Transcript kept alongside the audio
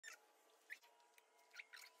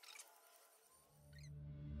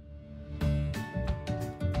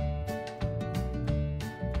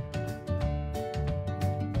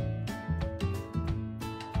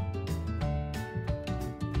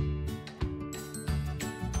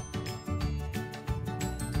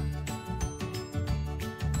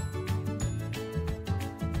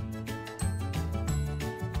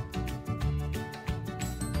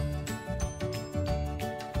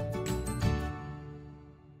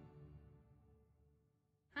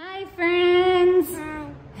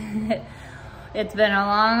It's been a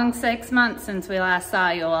long 6 months since we last saw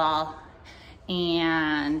you all,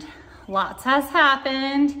 and lots has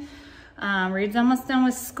happened. Reed's almost done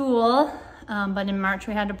with school, but in March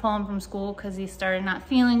we had to pull him from school because he started not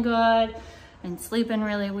feeling good and sleeping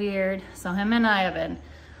really weird. So him and I have been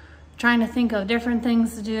trying to think of different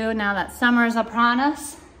things to do now that summer is upon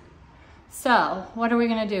us. So what are we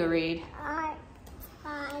gonna do, Reed?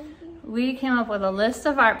 We came up with a list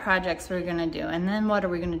of art projects we're gonna do, and then what are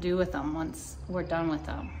we gonna do with them once we're done with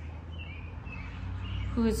them?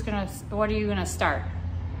 What are you gonna start?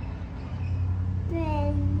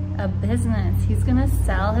 A business. He's gonna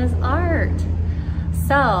sell his art.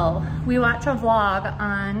 So we watch a vlog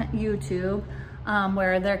on YouTube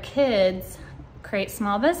where their kids create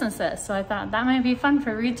small businesses. So I thought that might be fun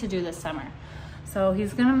for Reed to do this summer. So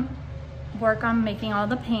he's gonna work on making all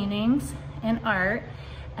the paintings and art,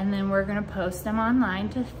 and then we're gonna post them online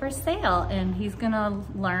for sale. And he's gonna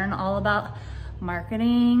learn all about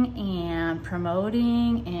marketing and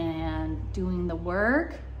promoting and doing the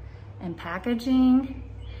work and packaging,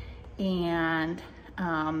 and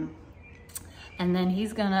then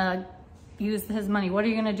he's gonna use his money. What are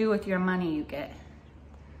you gonna do with your money you get?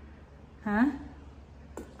 Huh?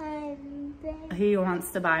 He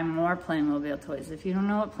wants to buy more Playmobil toys. If you don't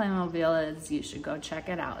know what Playmobil is, you should go check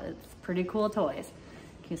it out. It's pretty cool toys.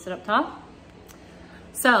 Can you sit up tall?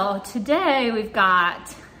 So today we've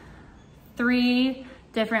got 3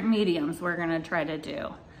 different mediums we're gonna try to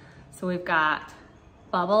do. So we've got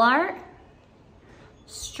bubble art,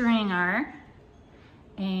 string art,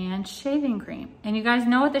 and shaving cream. And you guys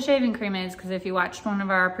know what the shaving cream is because if you watched one of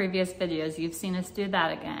our previous videos, you've seen us do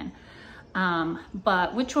that again.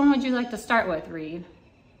 But which one would you like to start with, Reed?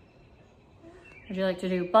 Would you like to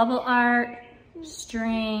do bubble art,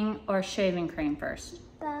 string, or shaving cream first?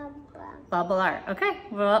 Bubble art. Okay,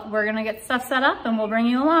 well, we're gonna get stuff set up and we'll bring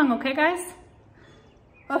you along, okay guys?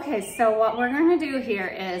 Okay, so what we're gonna do here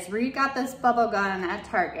is Reed got this bubble gun at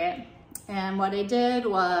Target, and what I did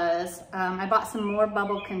was I bought some more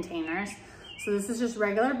bubble containers. So this is just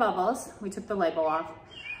regular bubbles. We took the label off,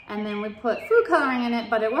 and then we put food coloring in it,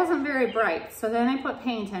 but it wasn't very bright. So then I put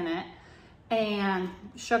paint in it and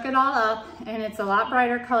shook it all up, and it's a lot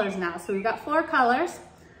brighter colors now. So we've got 4 colors: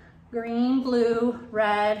 green, blue,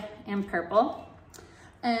 red, and purple.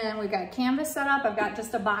 And we got canvas set up. I've got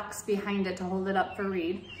just a box behind it to hold it up for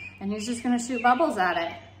Reed. And he's just gonna shoot bubbles at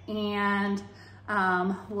it. And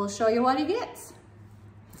we'll show you what he gets.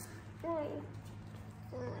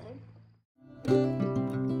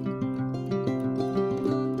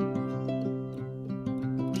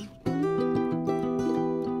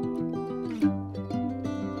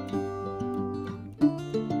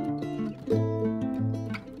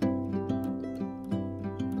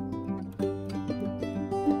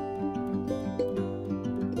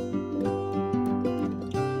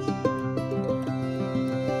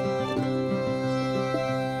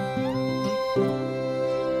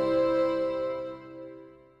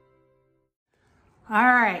 All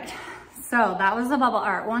right, so that was the bubble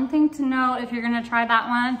art. One thing to note if you're gonna try that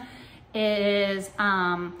one is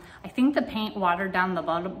I think the paint watered down the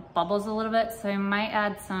bubbles a little bit, so you might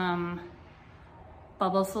add some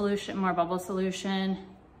bubble solution, more bubble solution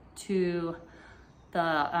to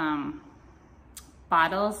the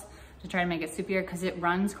bottles to try to make it soupier, because it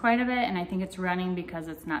runs quite a bit, and I think it's running because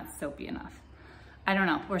it's not soapy enough. I don't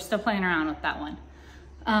know, we're still playing around with that one.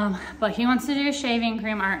 But he wants to do shaving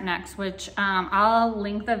cream art next, which I'll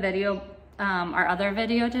link the video, our other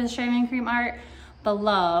video to the shaving cream art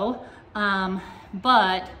below.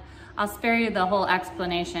 But I'll spare you the whole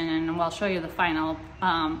explanation, and we'll show you the final,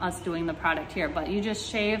 us doing the product here. But you just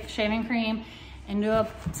shave shaving cream into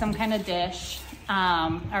some kind of dish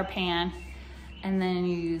or pan, and then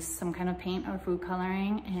you use some kind of paint or food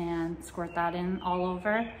coloring and squirt that in all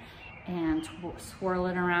over and swirl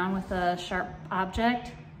it around with a sharp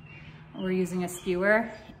object. We're using a skewer,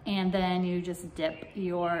 and then you just dip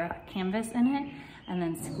your canvas in it and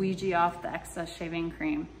then squeegee off the excess shaving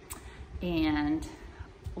cream, and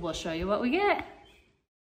we'll show you what we get.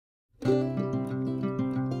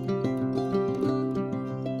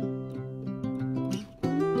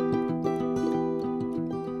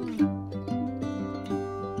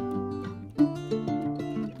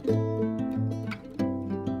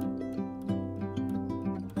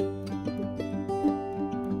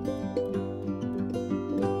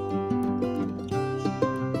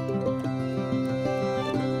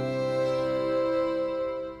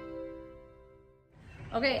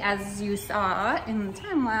 Okay, as you saw in the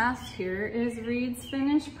time lapse, here is Reed's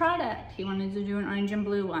finished product. He wanted to do an orange and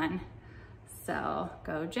blue one. So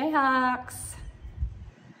go Jayhawks,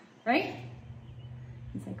 right?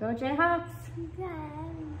 He said, go Jayhawks.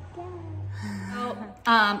 So,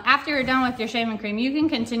 after you're done with your shaving cream, you can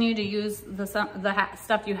continue to use the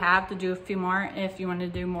stuff you have to do a few more if you want to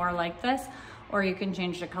do more like this, or you can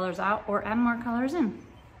change the colors out or add more colors in.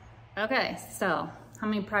 Okay, so how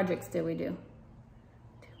many projects did we do?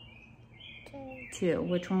 Two.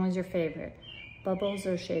 Which one was your favorite? Bubbles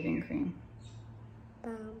or shaving cream?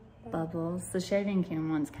 Bubbles. The shaving cream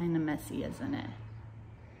one's kind of messy, isn't it?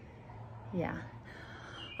 Yeah.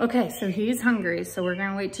 Okay, so he's hungry, so we're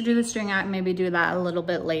gonna wait to do the string out and maybe do that a little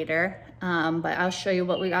bit later. But I'll show you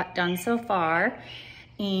what we got done so far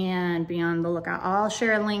and be on the lookout. I'll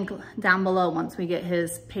share a link down below once we get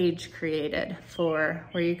his page created for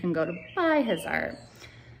where you can go to buy his art.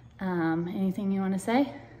 Anything you wanna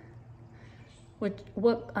say? Which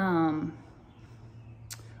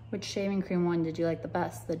shaving cream one did you like the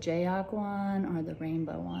best? The Jayhawk one or the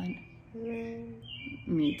rainbow one?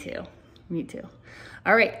 Me too. Me too.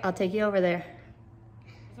 All right, I'll take you over there.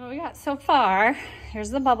 So what we got so far, here's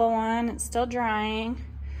the bubble one. It's still drying.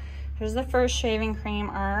 Here's the first shaving cream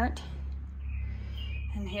art.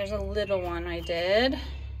 And here's a little one I did.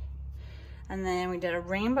 And then we did a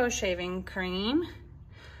rainbow shaving cream.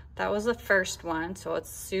 That was the first one, so it's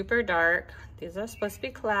super dark. These are supposed to be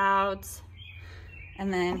clouds.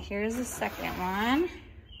 And then here's the second one.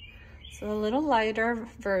 So a little lighter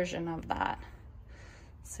version of that.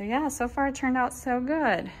 So yeah, so far it turned out so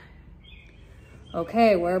good.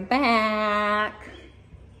 Okay, we're back.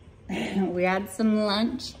 We had some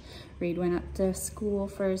lunch. Reed went up to school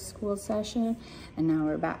for his school session, and now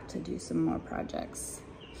we're back to do some more projects.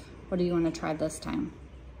 What do you want to try this time?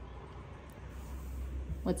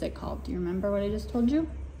 What's it called? Do you remember what I just told you?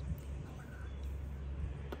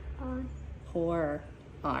 Pour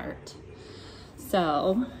art.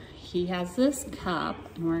 So he has this cup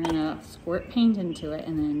and we're gonna squirt paint into it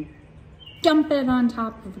and then dump it on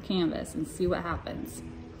top of the canvas and see what happens.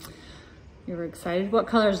 You were excited? What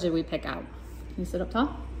colors did we pick out? Can you sit up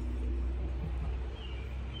tall?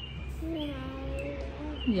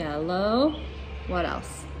 Yellow. What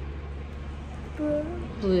else?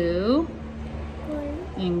 Blue.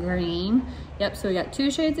 And green. Yep, so we got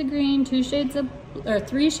 2 shades of green, 3 shades of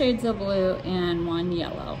blue, and 1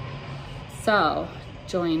 yellow. So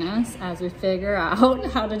join us as we figure out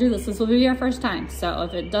how to do this. This will be our first time. So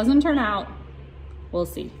if it doesn't turn out, we'll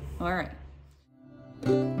see. All right.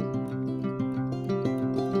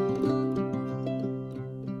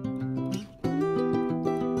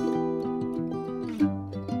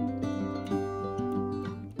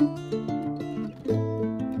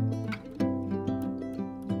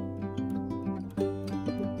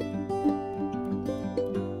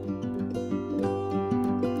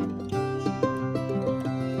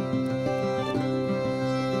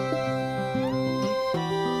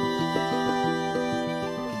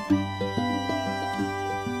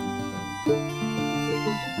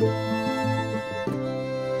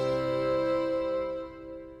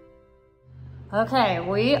 Okay,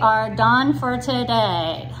 we are done for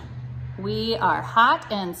today. We are hot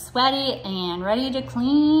and sweaty and ready to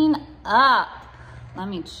clean up. Let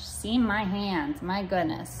me see my hands, my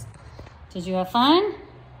goodness. Did you have fun?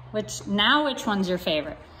 Which one's your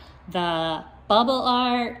favorite? The bubble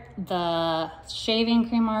art, the shaving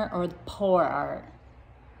cream art, or the pour art?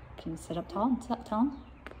 Can you sit up tall?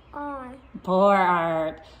 Pour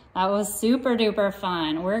art. That was super duper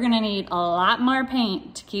fun. We're gonna need a lot more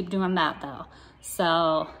paint to keep doing that though.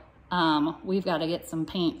 So we've got to get some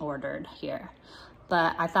paint ordered here.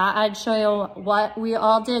 But I thought I'd show you what we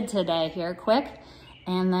all did today here quick.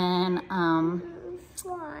 And then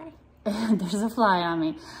there's a fly on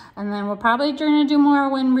me. And then we're probably gonna do more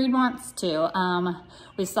when Reed wants to.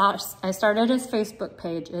 I started his Facebook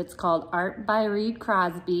page. It's called Art by Reed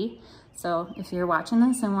Crosby. So if you're watching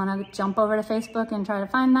this and want to jump over to Facebook and try to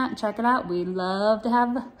find that and check it out, we'd love to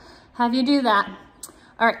have you do that.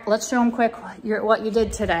 All right, let's show them quick what you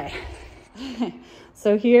did today.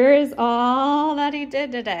 So here is all that he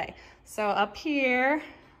did today. So up here,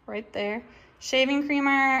 right there, shaving cream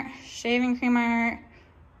art,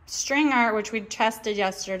 string art, which we tested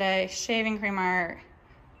yesterday, shaving cream art,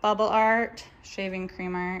 bubble art, shaving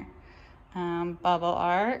cream art, bubble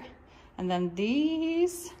art, and then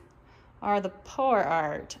these are the pour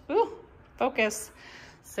art. Ooh, focus.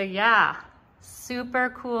 So yeah,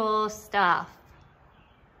 super cool stuff.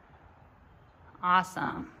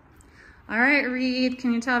 Awesome. All right, Reed,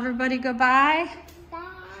 can you tell everybody goodbye? Bye.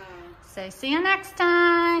 Say see you next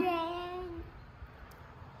time.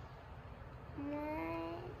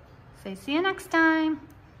 Say see you next time.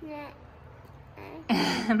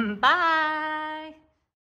 Bye.